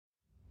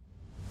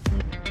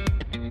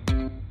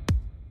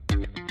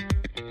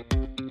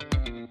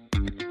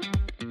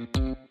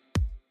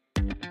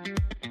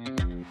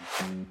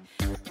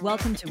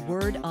Welcome to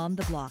Word on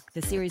the Block,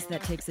 the series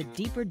that takes a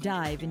deeper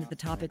dive into the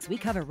topics we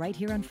cover right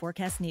here on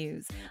Forecast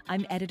News.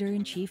 I'm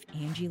Editor-in-Chief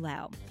Angie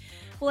Lau.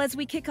 Well, as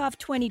we kick off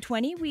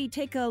 2020, we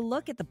take a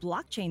look at the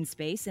blockchain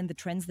space and the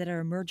trends that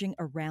are emerging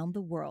around the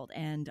world.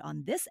 And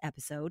on this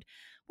episode,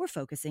 we're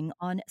focusing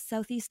on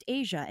Southeast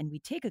Asia, and we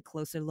take a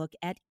closer look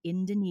at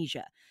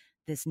Indonesia,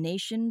 this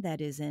nation that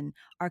is an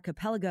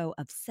archipelago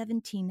of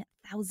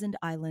 17,000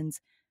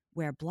 islands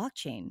where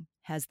blockchain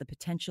has the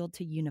potential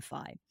to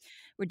unify.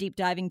 We're deep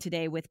diving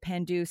today with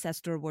Pandu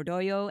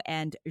Sastrowardoyo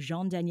and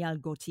Jean-Daniel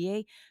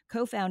Gauthier,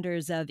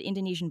 co-founders of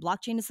Indonesian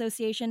Blockchain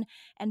Association,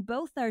 and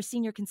both are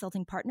senior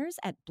consulting partners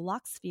at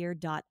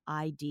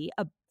Blocksphere.id,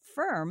 a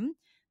firm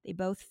they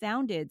both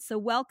founded. So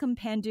welcome,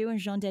 Pandu and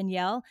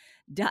Jean-Daniel,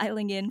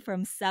 dialing in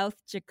from South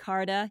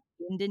Jakarta,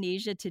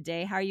 Indonesia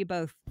today. How are you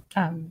both?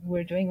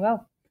 We're doing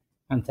well.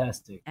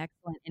 Fantastic.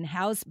 Excellent. And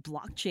how's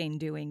blockchain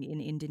doing in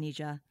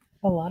Indonesia?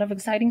 A lot of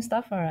exciting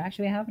stuff are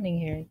actually happening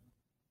here.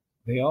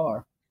 They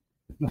are.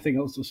 Nothing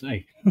else to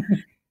say.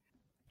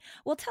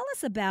 Well, tell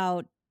us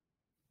about,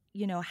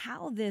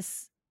 how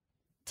this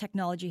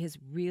technology has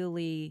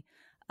really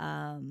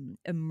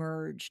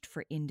emerged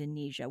for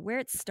Indonesia, where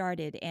it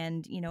started.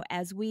 And,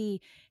 as we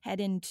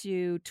head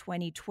into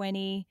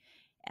 2020,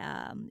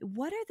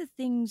 what are the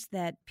things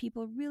that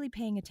people are really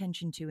paying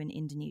attention to in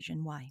Indonesia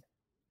and why?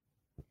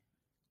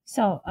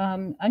 So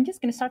I'm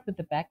just going to start with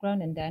the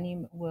background, and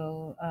Danny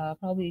will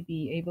probably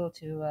be able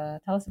to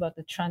tell us about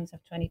the trends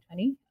of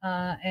 2020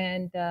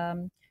 and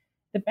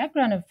the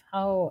background of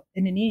how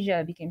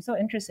Indonesia became so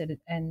interested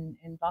in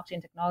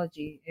blockchain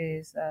technology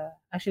is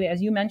actually, as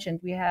you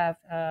mentioned, we have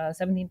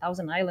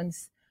 17,000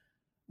 islands,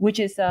 which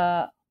is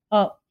a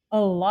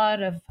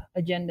lot of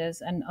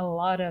agendas and a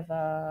lot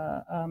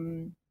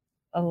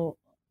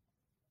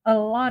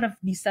of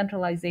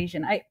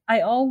decentralization.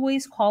 I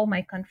always call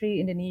my country,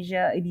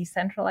 Indonesia, a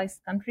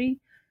decentralized country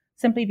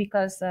simply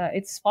because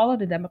it's followed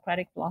the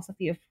democratic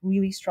philosophy of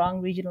really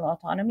strong regional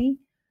autonomy.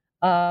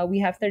 We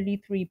have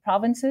 33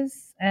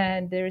 provinces,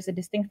 and there is a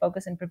distinct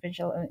focus in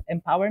provincial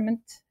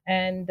empowerment.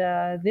 And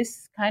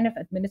this kind of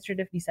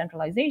administrative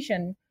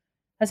decentralization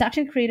has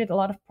actually created a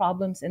lot of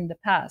problems in the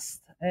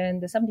past. In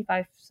the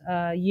 75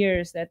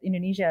 years that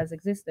Indonesia has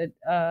existed,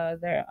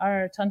 there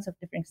are tons of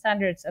different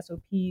standards,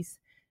 SOPs,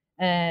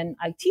 and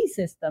IT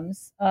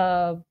systems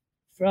from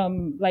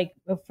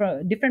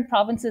different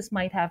provinces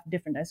might have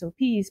different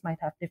SOPs, might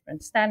have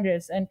different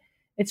standards, and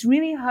it's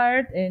really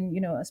hard. And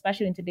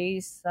especially in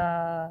today's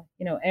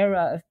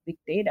era of big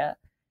data,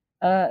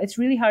 it's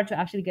really hard to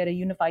actually get a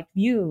unified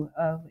view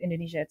of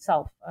Indonesia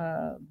itself.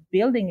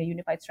 Building a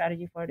unified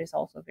strategy for it is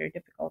also very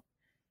difficult.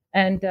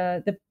 And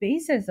the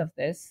basis of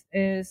this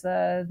is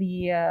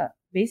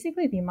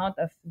basically the amount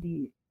of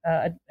the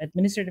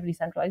administrative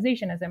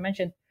decentralization, as I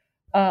mentioned.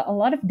 A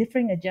lot of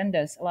differing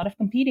agendas, a lot of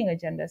competing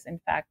agendas, in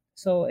fact.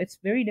 So it's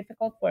very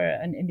difficult for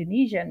an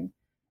Indonesian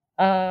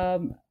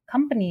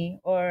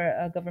company or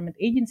a government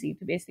agency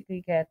to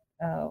basically get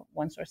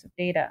one source of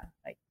data.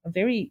 Like a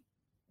very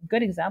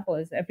good example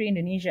is every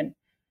Indonesian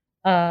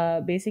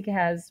basically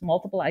has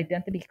multiple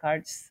identity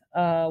cards,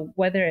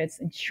 whether it's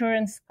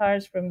insurance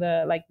cards from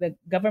the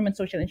government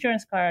social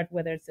insurance card,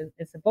 whether it's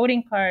a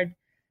voting card,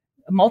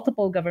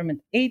 multiple government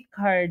aid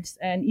cards,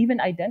 and even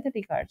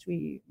identity cards.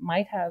 We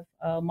might have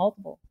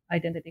multiple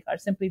identity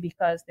cards simply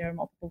because there are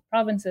multiple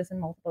provinces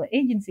and multiple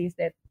agencies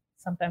that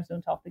sometimes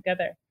don't talk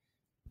together.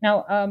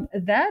 Now,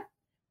 that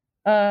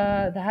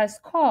has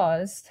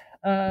caused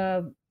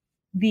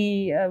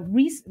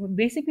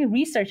basically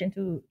research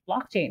into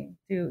blockchain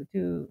to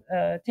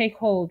take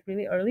hold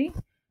really early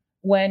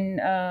when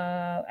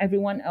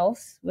everyone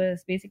else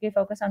was basically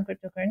focused on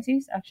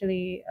cryptocurrencies.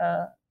 Actually,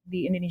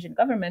 the Indonesian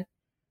government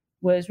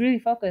was really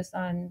focused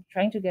on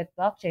trying to get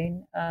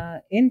blockchain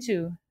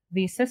into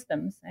these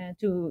systems and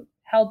to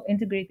help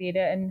integrate data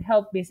and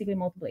help basically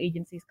multiple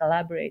agencies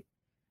collaborate.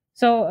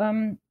 So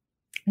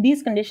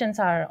these conditions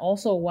are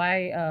also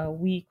why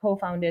we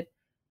co-founded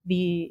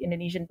the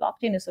Indonesian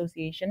Blockchain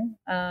Association,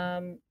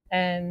 and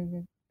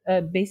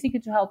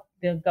basically to help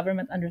the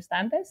government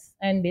understand this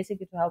and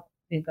basically to help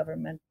the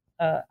government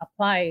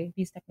apply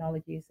these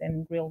technologies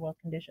in real world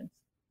conditions.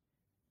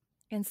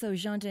 And so,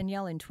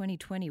 Jean-Daniel, in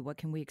 2020, what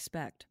can we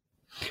expect?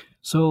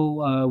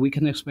 So we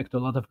can expect a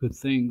lot of good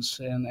things,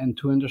 and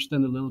to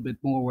understand a little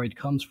bit more where it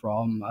comes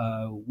from,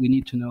 we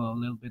need to know a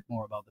little bit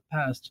more about the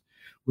past,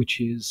 which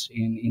is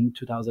in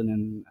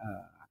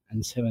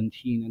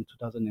 2017 and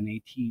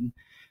 2018.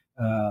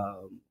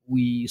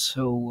 We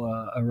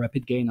saw a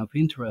rapid gain of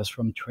interest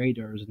from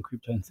traders and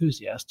crypto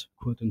enthusiasts,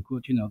 quote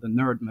unquote, the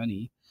nerd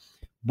money.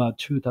 But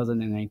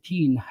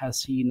 2019 has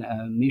seen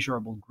a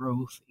measurable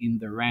growth in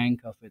the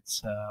rank of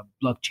its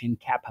blockchain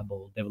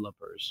capable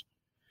developers.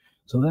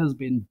 So there's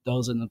been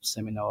dozens of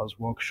seminars,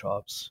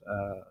 workshops,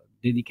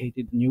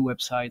 dedicated new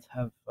websites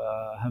have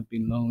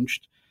been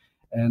launched,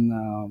 and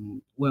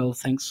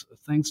thanks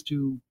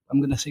to, I'm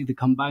going to say, the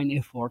combined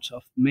efforts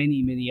of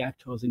many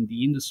actors in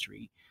the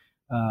industry,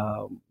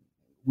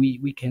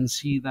 we can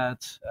see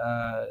that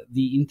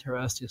the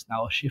interest is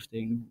now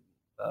shifting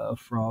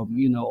from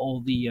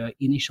all the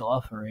initial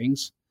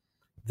offerings,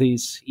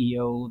 this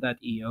EO, that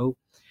EO,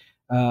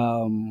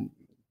 um,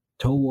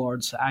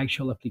 towards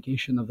actual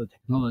application of the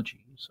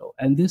technology. So,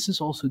 and this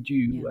is also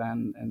due, Yeah.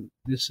 and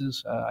this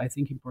is, I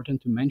think,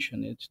 important to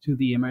mention it, to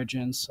the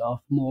emergence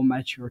of more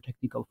mature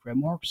technical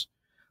frameworks.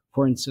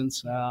 For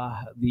instance,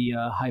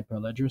 the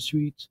Hyperledger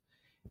suite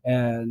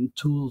and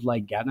tools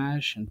like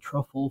Ganache and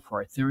Truffle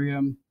for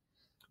Ethereum.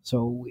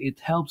 So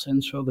it helps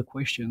answer the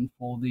question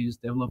for these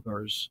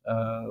developers: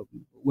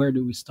 where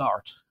do we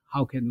start?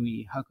 How can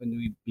we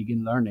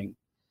begin learning?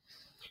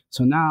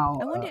 So now,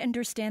 I want to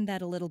understand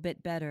that a little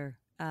bit better.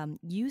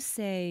 You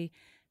say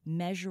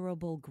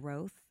measurable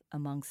growth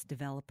amongst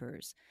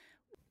developers.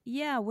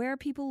 Yeah, where are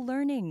people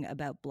learning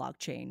about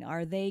blockchain?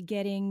 Are they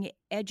getting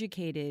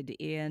educated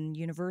in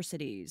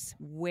universities?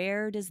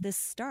 Where does this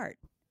start?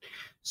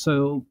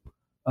 so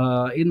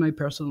in my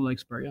personal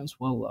experience,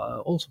 well,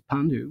 also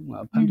Pandu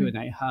Mhm. and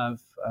I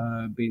have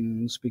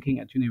been speaking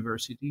at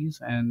universities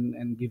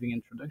and giving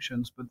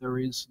introductions, but there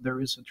is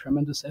a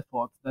tremendous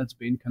effort that's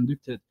being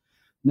conducted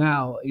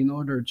now in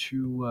order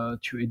to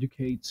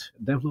educate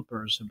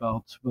developers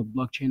about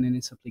blockchain and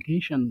its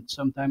application.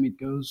 Sometimes it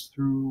goes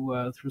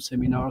through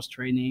seminars,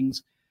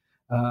 trainings,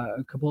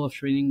 a couple of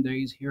training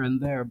days here and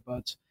there.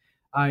 But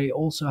I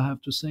also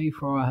have to say,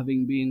 for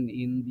having been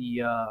in the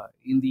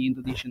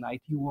Indonesian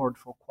IT world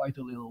for quite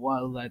a little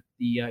while, that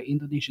the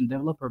Indonesian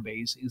developer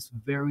base is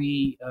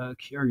very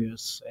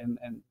curious and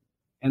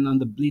on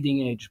the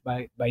bleeding edge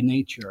by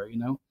nature.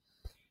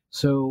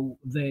 So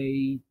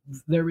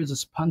there is a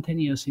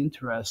spontaneous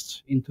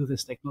interest into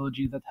this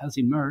technology that has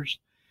emerged,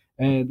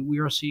 and we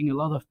are seeing a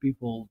lot of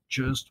people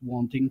just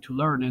wanting to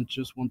learn and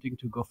just wanting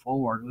to go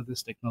forward with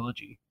this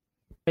technology.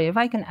 If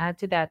I can add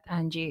to that,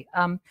 Angie,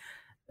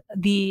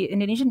 the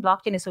Indonesian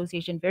Blockchain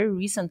Association very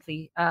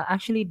recently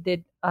actually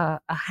did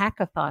a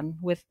hackathon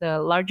with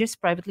the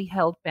largest privately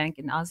held bank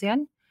in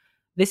ASEAN.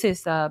 This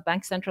is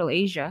Bank Central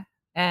Asia,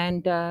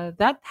 and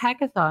that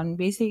hackathon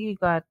basically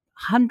got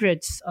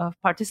hundreds of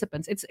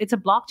participants. It's a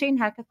blockchain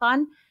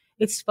hackathon.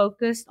 It's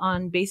focused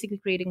on basically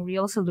creating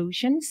real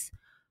solutions.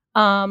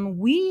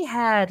 We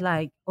had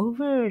like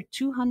over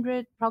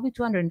 200, probably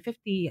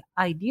 250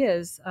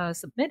 ideas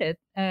submitted,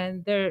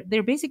 and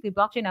they're basically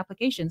blockchain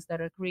applications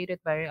that are created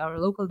by our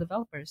local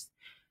developers.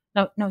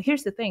 Now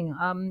here's the thing.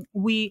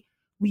 We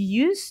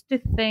used to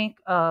think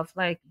of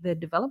like the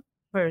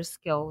developer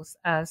skills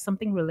as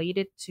something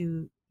related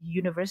to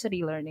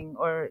university learning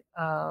or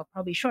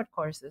probably short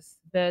courses,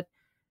 but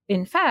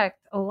in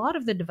fact, a lot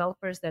of the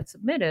developers that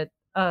submitted,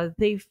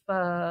 they've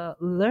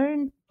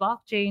learned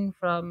blockchain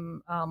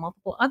from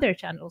multiple other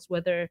channels,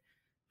 whether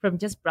from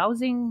just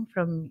browsing,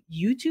 from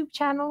YouTube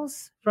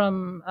channels,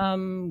 from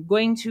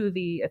going to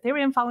the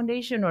Ethereum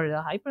Foundation or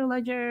the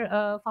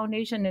Hyperledger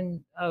Foundation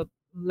and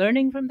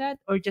learning from that,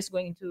 or just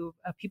going to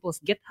people's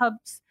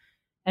GitHubs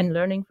and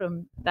learning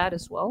from that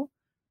as well.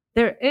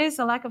 There is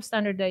a lack of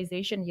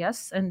standardization,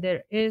 yes, and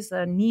there is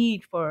a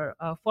need for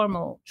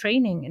formal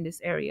training in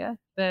this area.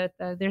 But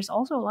there's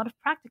also a lot of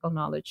practical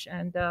knowledge,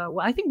 and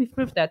well, I think we've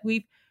proved that.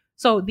 We've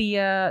so the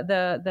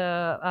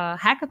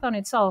hackathon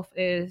itself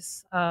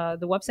is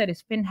the website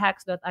is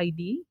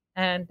finhacks.id,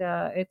 and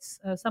it's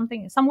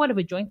something somewhat of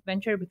a joint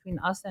venture between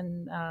us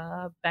and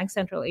Bank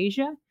Central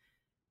Asia.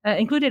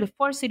 Included a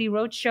four-city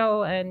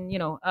roadshow, and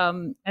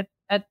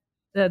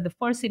at the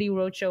four-city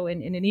roadshow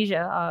in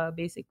Indonesia,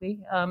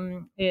 basically,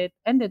 it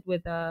ended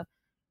with a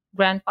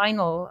grand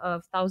final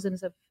of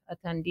thousands of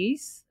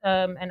attendees,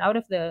 and out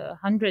of the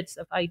hundreds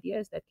of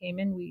ideas that came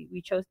in,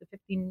 we chose the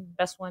 15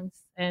 best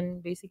ones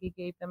and basically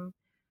gave them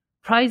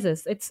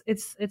prizes.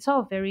 It's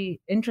all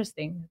very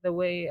interesting the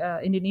way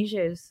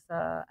Indonesia is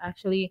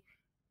actually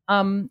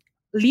um,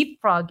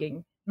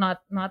 leapfrogging,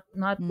 not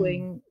Mm.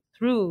 going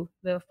through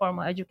the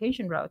formal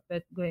education route,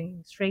 but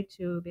going straight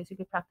to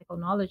basically practical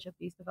knowledge of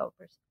these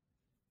developers.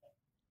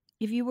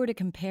 If you were to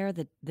compare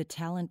the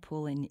talent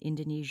pool in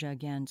Indonesia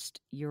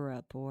against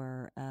Europe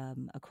or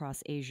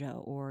across Asia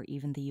or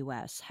even the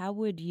US, how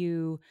would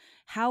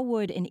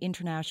an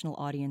international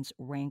audience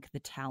rank the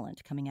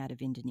talent coming out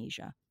of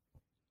Indonesia?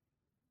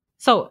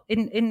 So,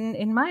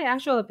 in my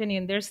actual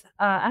opinion, there's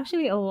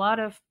actually a lot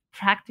of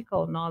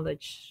practical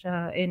knowledge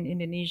in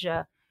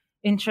Indonesia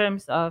in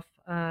terms of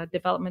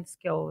development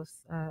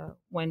skills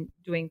when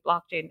doing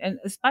blockchain, and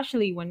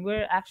especially when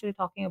we're actually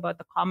talking about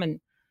the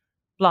common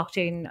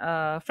blockchain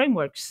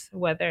frameworks,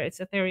 whether it's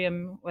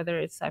Ethereum, whether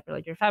it's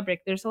Hyperledger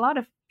Fabric. There's a lot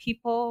of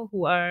people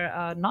who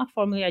are not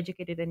formally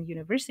educated in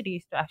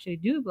universities to actually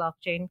do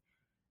blockchain,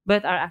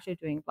 but are actually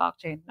doing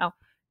blockchain. Now,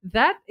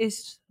 that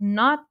is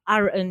not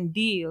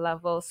R&D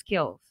level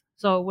skills.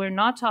 So we're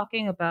not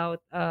talking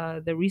about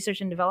the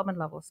research and development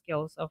level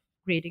skills of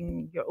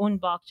creating your own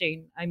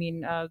blockchain. I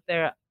mean,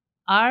 there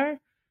are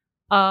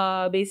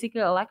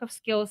basically a lack of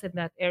skills in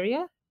that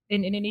area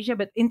in Indonesia.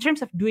 But in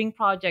terms of doing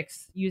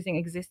projects using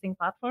existing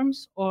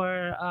platforms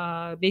or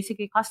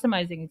basically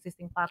customizing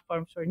existing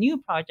platforms for new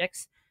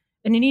projects,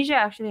 Indonesia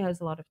actually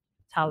has a lot of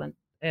talent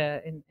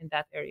in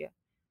that area.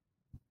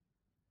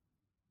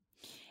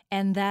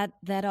 And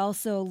that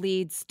also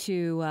leads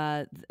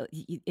to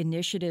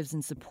initiatives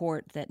and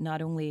support that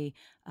not only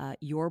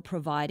you're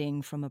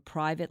providing from a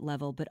private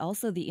level, but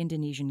also the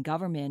Indonesian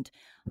government,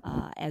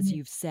 as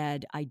you've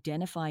said,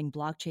 identifying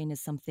blockchain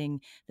as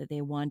something that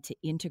they want to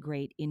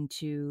integrate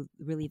into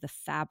really the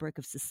fabric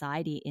of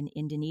society in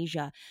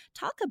Indonesia.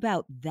 Talk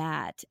about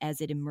that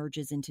as it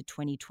emerges into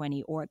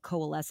 2020 or it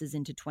coalesces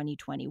into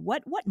 2020.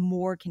 What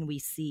more can we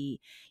see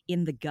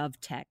in the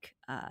GovTech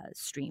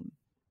stream?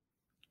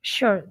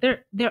 Sure.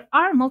 There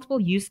are multiple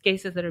use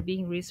cases that are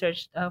being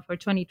researched for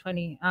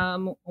 2020.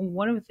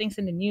 One of the things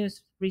in the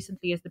news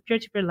recently is the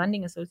Peer-to-Peer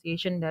Lending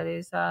Association that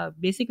is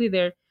basically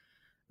they're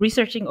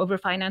researching over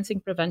financing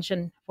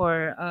prevention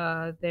for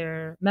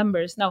their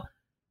members. Now,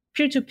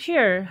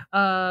 peer-to-peer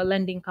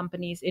lending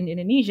companies in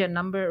Indonesia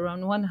number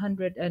around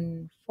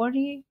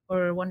 140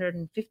 or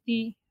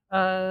 150.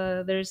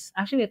 There's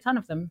actually a ton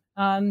of them.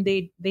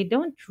 They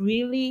don't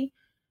really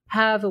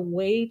have a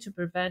way to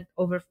prevent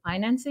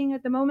overfinancing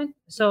at the moment.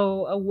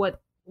 So what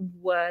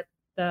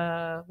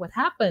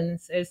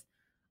happens is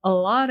a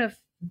lot of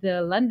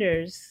the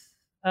lenders,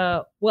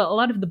 a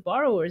lot of the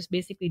borrowers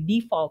basically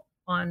default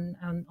on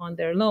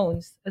their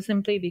loans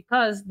simply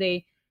because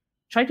they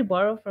try to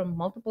borrow from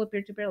multiple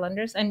peer-to-peer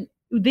lenders, and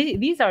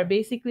these are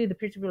basically the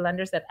peer-to-peer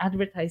lenders that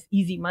advertise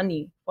easy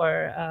money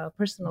for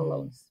personal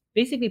loans,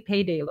 basically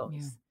payday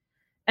loans.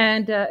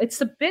 And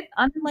it's a bit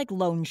like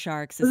loan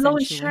sharks,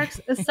 loan essentially. sharks.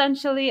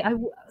 Essentially,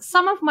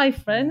 some of my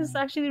friends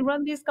actually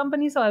run these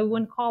companies, so I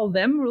wouldn't call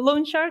them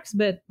loan sharks,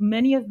 but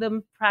many of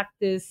them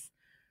practice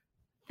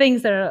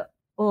things that are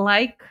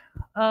like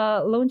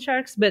loan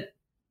sharks. But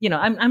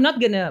I'm not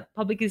gonna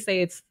publicly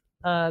say it's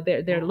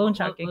they're loan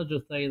sharking. I'll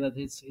just say that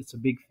it's a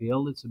big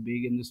field, it's a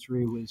big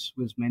industry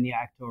with many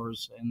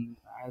actors, and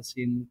as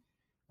in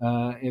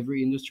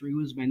every industry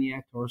with many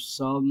actors,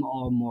 some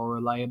are more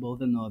reliable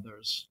than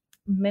others.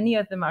 Many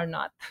of them are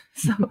not.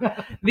 So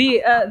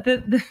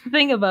the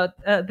thing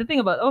about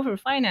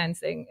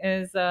overfinancing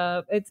is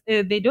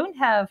they don't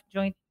have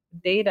joint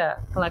data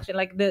collection.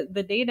 Like the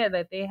data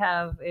that they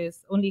have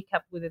is only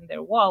kept within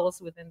their walls,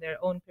 within their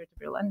own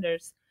peer-to-peer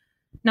lenders.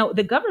 Now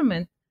the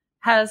government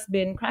has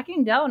been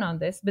cracking down on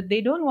this, but they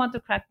don't want to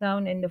crack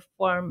down in the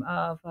form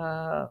of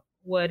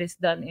what is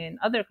done in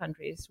other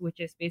countries,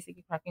 which is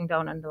basically cracking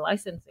down on the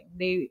licensing.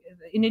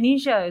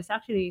 Indonesia is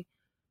actually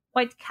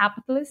quite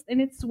capitalist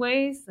in its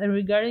ways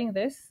regarding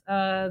this.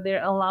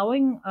 They're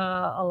allowing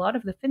a lot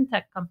of the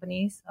fintech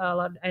companies, a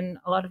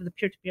lot of the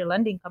peer-to-peer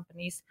lending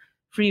companies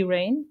free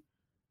reign.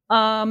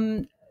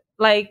 They're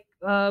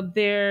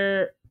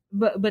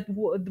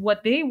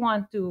what they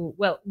want to,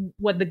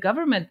 what the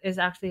government is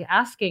actually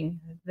asking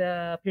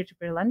the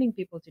peer-to-peer lending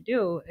people to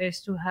do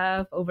is to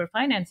have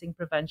overfinancing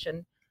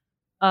prevention.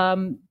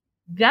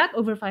 That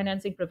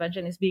overfinancing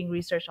prevention is being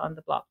researched on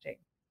the blockchain.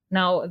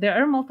 Now, there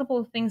are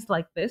multiple things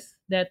like this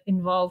that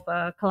involve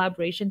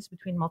collaborations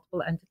between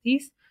multiple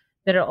entities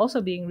that are also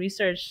being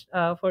researched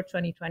for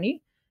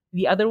 2020.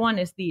 The other one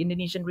is the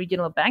Indonesian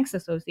Regional Banks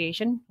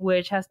Association,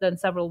 which has done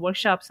several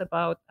workshops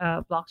about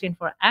blockchain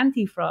for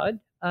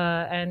anti-fraud.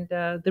 And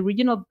the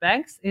regional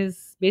banks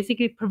is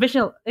basically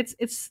provincial.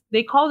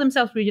 They call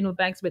themselves regional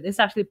banks, but it's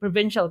actually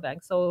provincial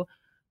banks. So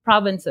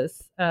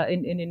provinces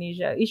in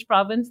Indonesia, each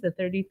province, the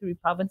 33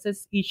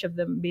 provinces, each of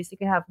them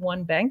basically have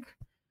one bank.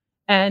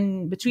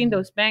 And between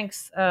those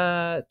banks,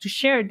 to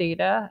share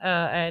data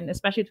and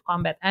especially to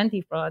combat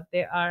anti-fraud,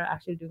 they are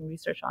actually doing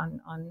research on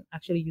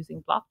actually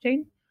using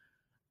blockchain.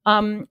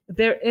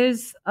 There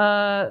is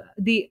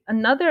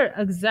another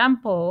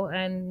example,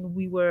 and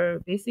we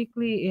were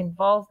basically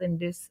involved in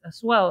this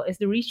as well, is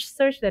the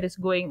research that is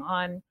going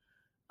on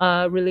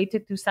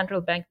related to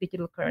central bank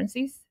digital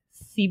currencies,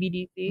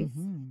 CBDCs,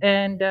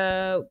 and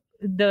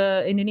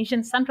the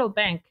Indonesian Central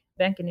Bank,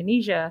 Bank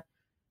Indonesia,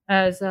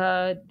 has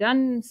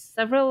done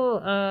several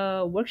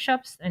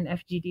workshops and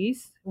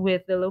FGDs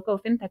with the local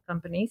fintech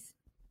companies.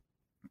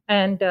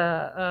 And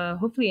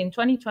hopefully in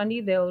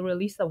 2020, they'll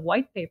release a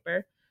white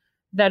paper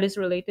that is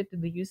related to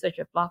the usage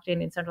of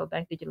blockchain in central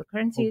bank digital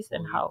currencies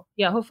and how,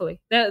 hopefully.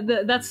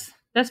 That's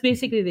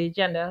basically the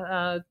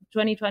agenda.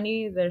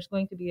 2020, there's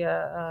going to be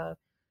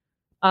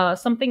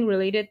something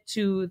related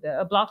to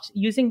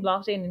using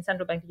blockchain in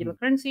central bank digital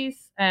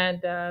currencies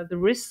and the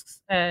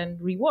risks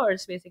and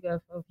rewards, basically,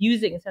 of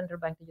using central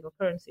bank digital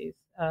currencies.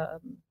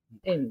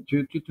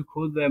 To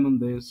quote them on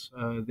this,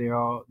 they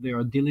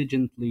are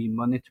diligently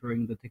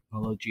monitoring the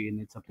technology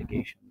and its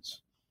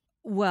applications.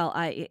 Well,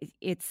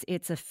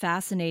 it's a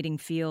fascinating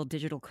field,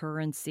 digital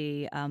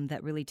currency,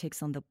 that really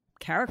takes on the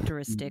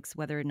characteristics,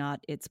 whether or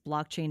not it's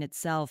blockchain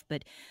itself,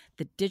 but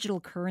the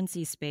digital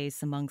currency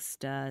space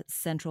amongst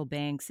central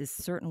banks is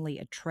certainly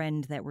a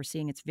trend that we're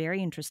seeing. It's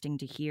very interesting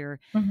to hear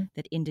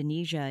that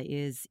Indonesia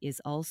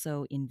is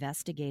also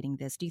investigating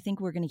this. Do you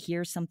think we're going to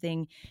hear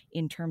something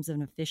in terms of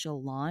an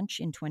official launch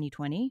in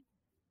 2020?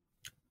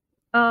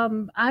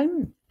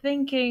 I'm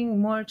thinking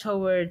more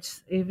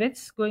towards, if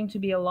it's going to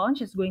be a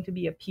launch, it's going to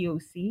be a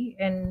POC,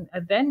 and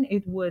then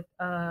it would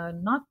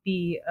not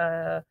be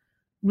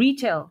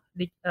retail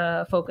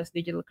focused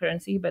digital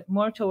currency, but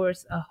more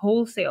towards a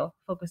wholesale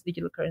focused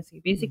digital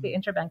currency, basically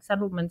interbank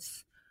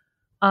settlements,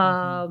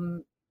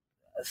 um,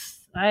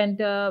 and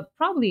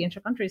probably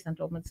intercountry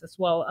settlements as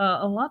well.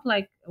 A lot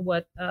like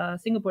what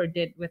Singapore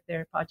did with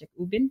their project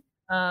Ubin.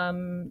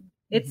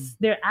 It's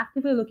they're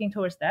actively looking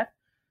towards that.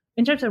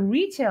 In terms of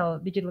retail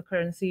digital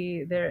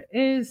currency, there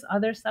is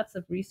other sets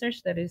of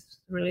research that is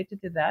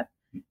related to that.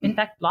 In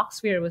fact,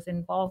 Blocksphere was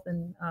involved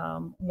in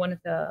one of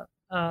the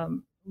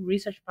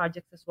research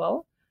projects as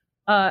well.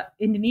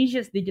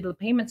 Indonesia's digital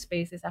payment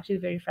space is actually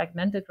very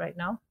fragmented right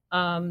now.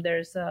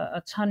 There's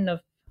a ton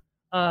of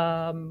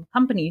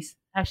companies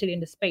actually in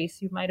the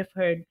space. You might have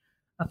heard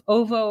of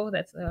OVO.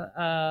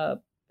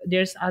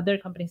 There's other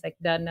companies like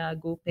Dana,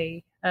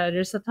 GoPay.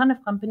 There's a ton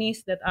of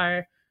companies that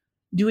are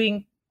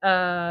doing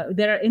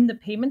that are in the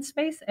payment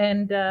space,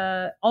 and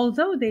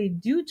although they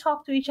do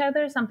talk to each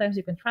other, sometimes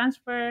you can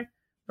transfer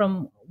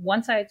from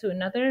one side to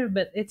another,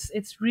 but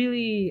it's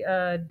really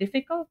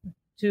difficult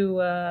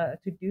to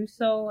do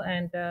so,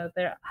 and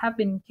there have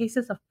been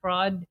cases of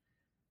fraud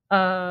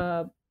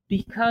uh,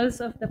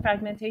 because of the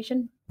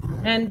fragmentation.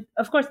 And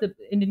of course, the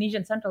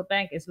Indonesian central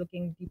bank is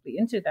looking deeply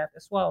into that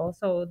as well.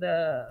 So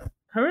the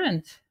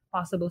current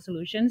possible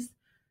solutions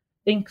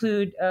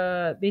include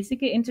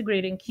basically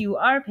integrating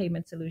QR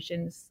payment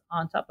solutions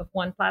on top of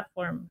one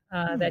platform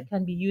that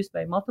can be used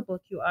by multiple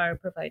QR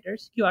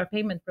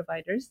payment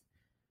providers,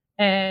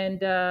 and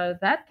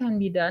that can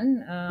be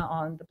done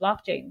on the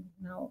blockchain.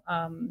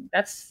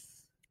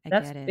 That's I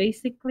get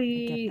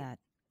basically that.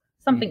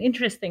 something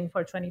interesting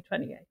for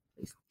 2020, at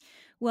least.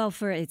 Well,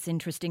 it's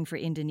interesting for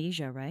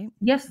Indonesia, right?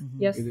 Yes,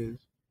 yes. It is.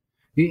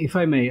 If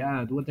I may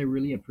add, what I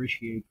really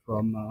appreciate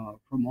from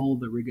all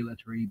the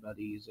regulatory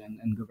bodies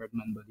and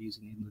government bodies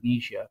in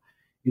Indonesia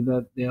is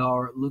that they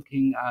are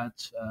looking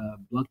at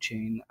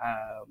blockchain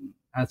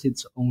as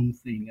its own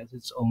thing, as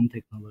its own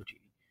technology.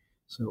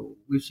 So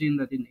we've seen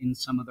that in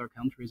some other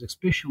countries,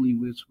 especially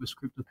with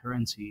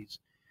cryptocurrencies,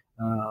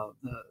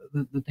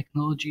 the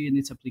technology and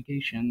its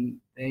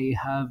application, they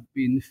have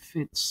been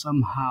fit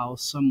somehow,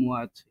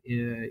 somewhat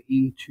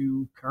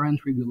into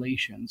current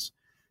regulations,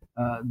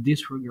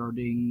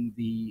 disregarding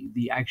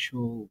the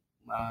actual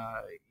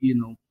you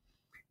know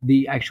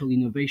the actual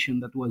innovation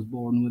that was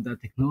born with that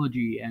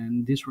technology,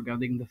 and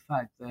disregarding the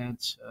fact that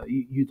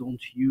you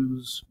don't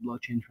use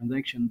blockchain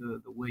transaction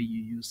the way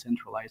you use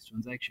centralized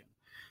transaction.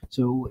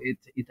 So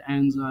it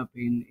ends up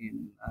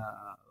in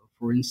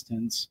for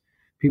instance,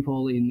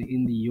 people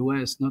in the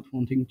US not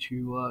wanting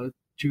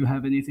to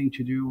have anything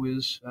to do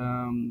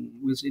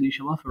with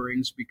initial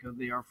offerings because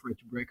they are afraid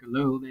to break a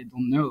law they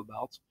don't know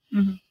about.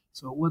 Mhm.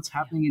 So what's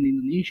happening in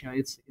Indonesia?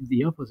 It's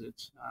the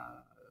opposite.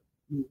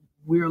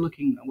 We are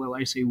looking. Well,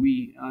 I say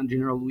we. In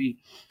general, we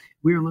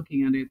are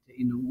looking at it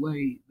in a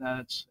way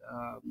that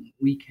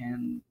we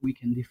can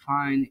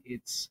define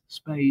its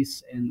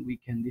space and we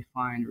can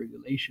define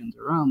regulations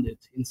around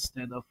it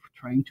instead of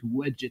trying to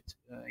wedge it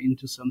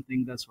into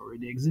something that's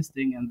already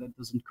existing and that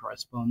doesn't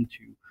correspond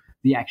to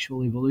the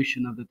actual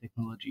evolution of the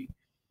technology.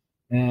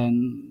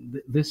 And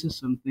this is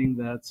something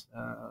that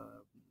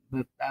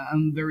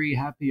I'm very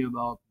happy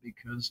about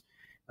because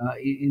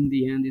in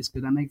the end, it's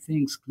going to make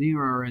things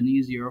clearer and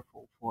easier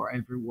for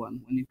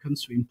everyone when it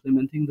comes to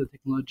implementing the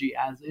technology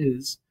as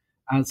is,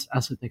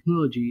 as a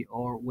technology,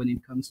 or when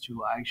it comes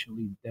to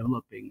actually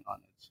developing on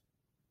it.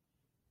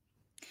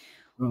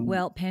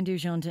 Well, Pandu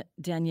Jean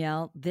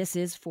Daniel, this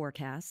is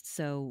forecast,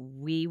 so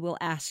we will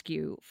ask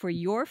you for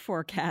your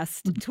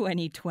forecast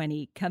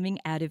 2020 coming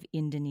out of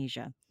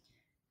Indonesia.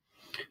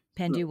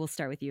 Pandu, we'll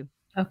start with you.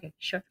 Okay,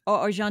 sure.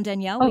 Or Jean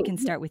Daniel, we can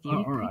start with you.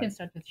 All You right. can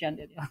start with Jean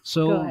Daniel. Go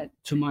So, ahead.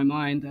 to my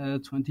mind,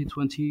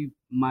 2020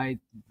 might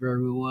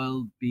very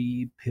well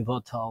be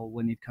pivotal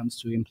when it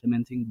comes to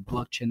implementing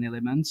blockchain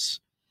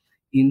elements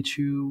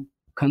into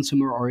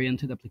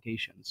consumer-oriented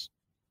applications.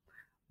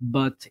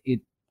 But it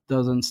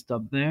doesn't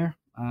stop there.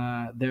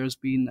 There's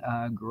been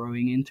a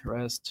growing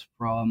interest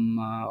from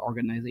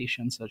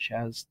organizations such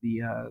as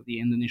the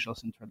Indonesian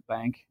Central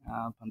Bank,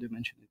 Pandu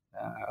mentioned it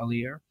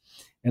earlier,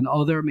 and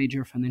other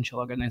major financial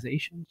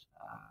organizations.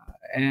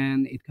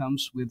 And it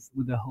comes with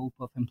the hope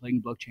of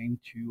employing blockchain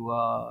to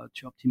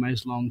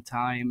optimize long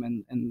time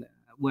and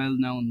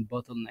well-known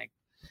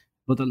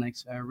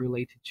bottlenecks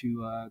related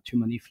to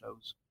money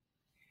flows.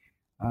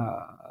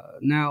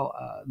 Now,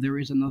 there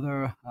is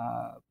another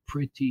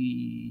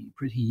pretty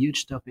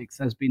huge topic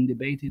that's been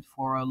debated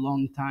for a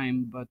long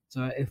time, but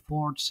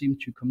efforts seem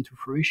to come to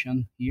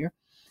fruition here.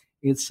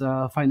 It's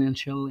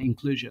financial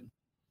inclusion.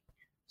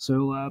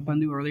 So,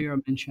 Pandu earlier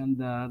mentioned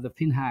the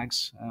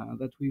FinHacks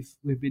that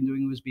we've been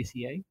doing with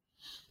BCA,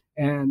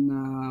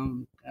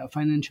 and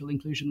financial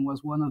inclusion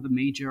was one of the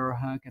major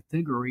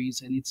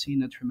categories, and it's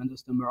seen a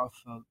tremendous number of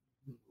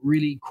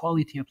really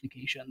quality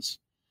applications.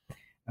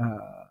 Uh,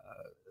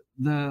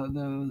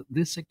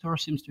 this sector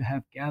seems to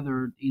have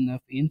gathered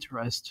enough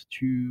interest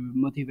to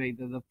motivate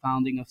the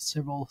founding of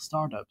several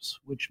startups,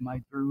 which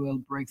might very well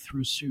break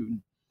through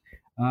soon.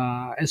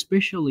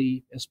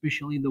 Especially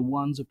the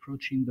ones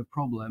approaching the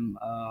problem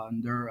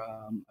under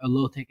a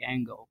low tech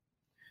angle.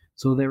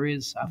 So there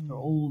is, after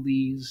all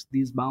these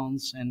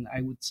months, and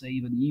I would say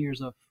even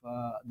years of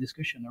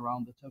discussion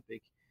around the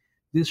topic,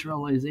 this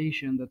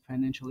realization that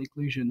financial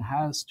inclusion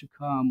has to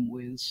come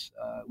with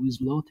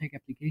low tech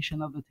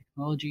application of the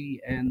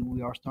technology, and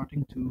we are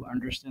starting to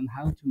understand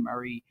how to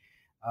marry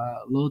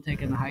low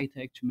tech and high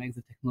tech to make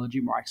the technology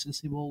more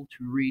accessible,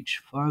 to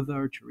reach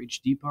further, to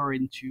reach deeper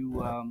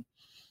into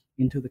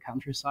the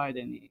countryside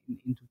and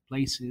into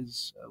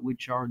places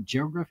which are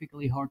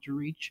geographically hard to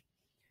reach.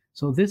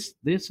 So this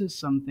is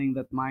something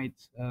that might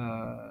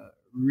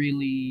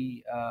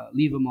really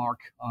leave a mark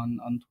on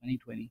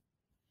 2020.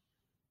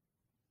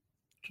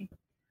 Okay.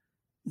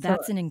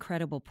 That's an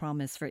incredible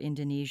promise for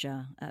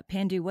Indonesia.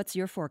 Pandu, what's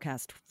your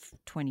forecast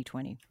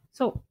 2020?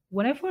 So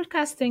when I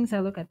forecast things, I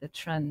look at the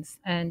trends,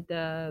 and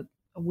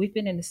we've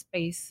been in the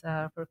space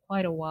for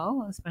quite a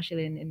while,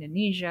 especially in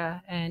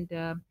Indonesia. And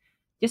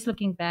just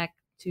looking back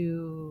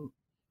to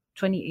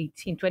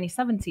 2018,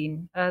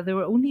 2017, there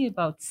were only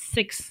about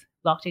 6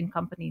 blockchain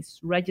companies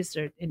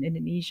registered in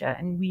Indonesia,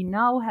 and we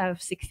now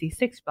have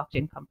 66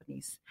 blockchain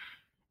companies.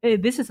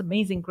 This is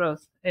amazing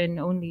growth in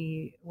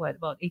only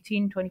about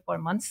 18, 24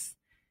 months.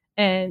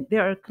 And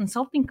there are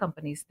consulting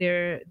companies,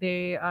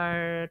 they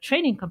are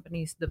training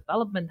companies,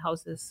 development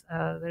houses.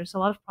 There's a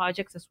lot of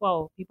projects as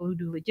well, people who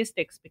do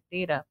logistics, big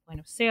data,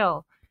 point of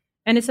sale.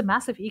 And it's a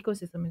massive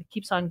ecosystem, and it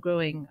keeps on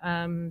growing.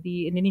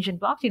 The Indonesian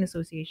Blockchain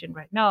Association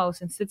right now,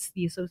 since it's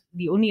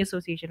the only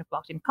association of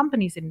blockchain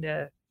companies in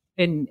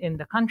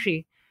the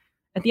country,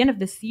 at the end of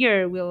this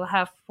year, we'll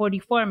have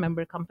 44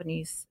 member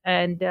companies.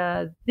 And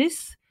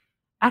this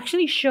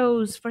actually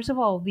shows, first of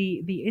all,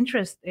 the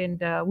interest in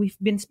we've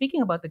been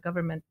speaking about the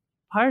government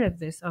part of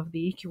this, of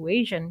the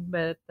equation,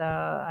 but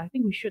I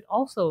think we should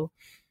also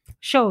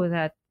show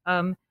that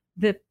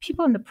the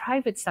people in the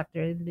private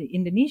sector, the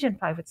Indonesian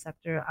private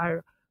sector,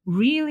 are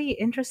really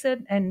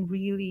interested and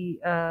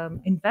really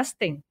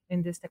investing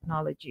in this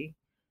technology.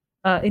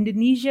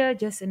 Indonesia,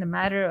 just in a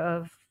matter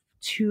of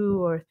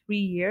 2 or 3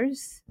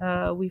 years,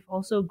 we've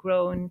also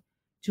grown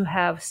to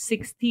have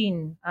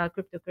 16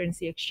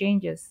 cryptocurrency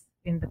exchanges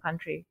in the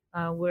country,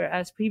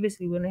 whereas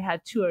previously we only had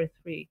 2 or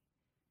 3.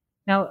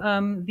 Now,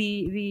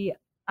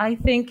 I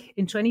think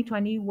in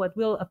 2020, what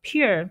will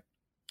appear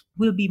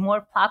will be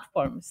more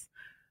platforms,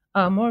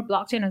 more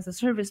blockchain as a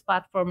service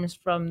platforms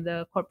from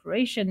the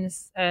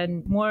corporations,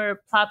 and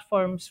more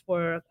platforms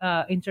for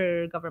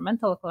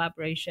intergovernmental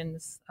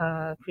collaborations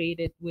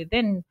created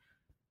within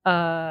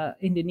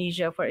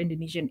Indonesia for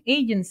Indonesian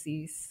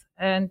agencies,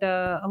 and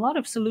a lot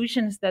of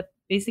solutions that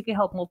basically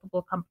help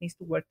multiple companies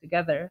to work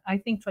together. I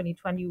think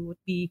 2020 would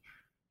be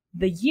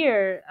the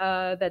year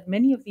that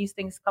many of these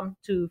things come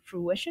to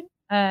fruition,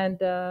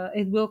 and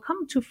it will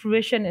come to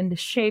fruition in the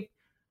shape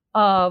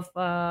of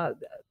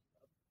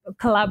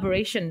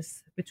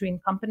collaborations between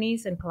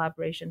companies and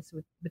collaborations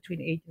between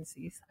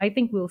agencies. I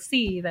think we'll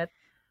see that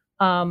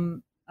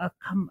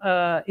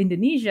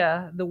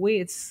Indonesia, the way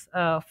it's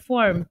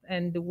formed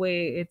and the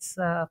way it's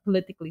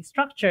politically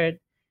structured,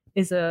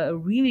 is a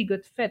really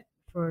good fit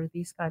for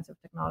these kinds of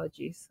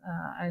technologies.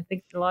 I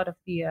think a lot of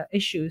the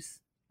issues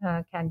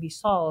can be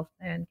solved,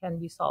 and can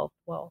be solved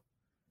well.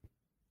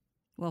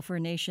 Well, for a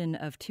nation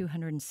of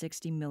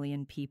 260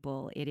 million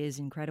people, it is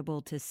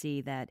incredible to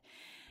see that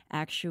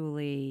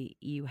actually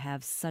you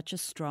have such a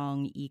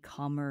strong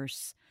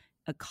e-commerce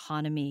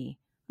economy.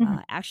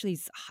 Actually,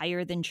 it's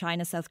higher than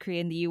China, South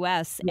Korea, and the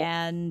U.S.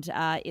 Yeah. And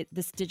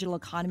this digital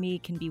economy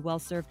can be well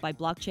served by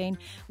blockchain.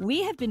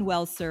 We have been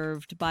well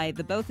served by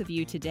the both of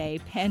you today.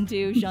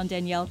 Pandu,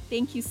 Jean-Daniel,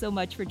 thank you so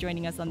much for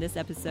joining us on this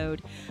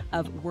episode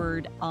of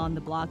Word on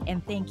the Block.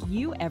 And thank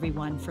you,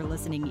 everyone, for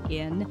listening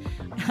in.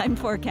 I'm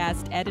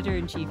Forecast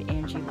Editor-in-Chief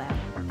Angie Lau.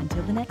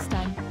 Until the next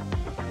time.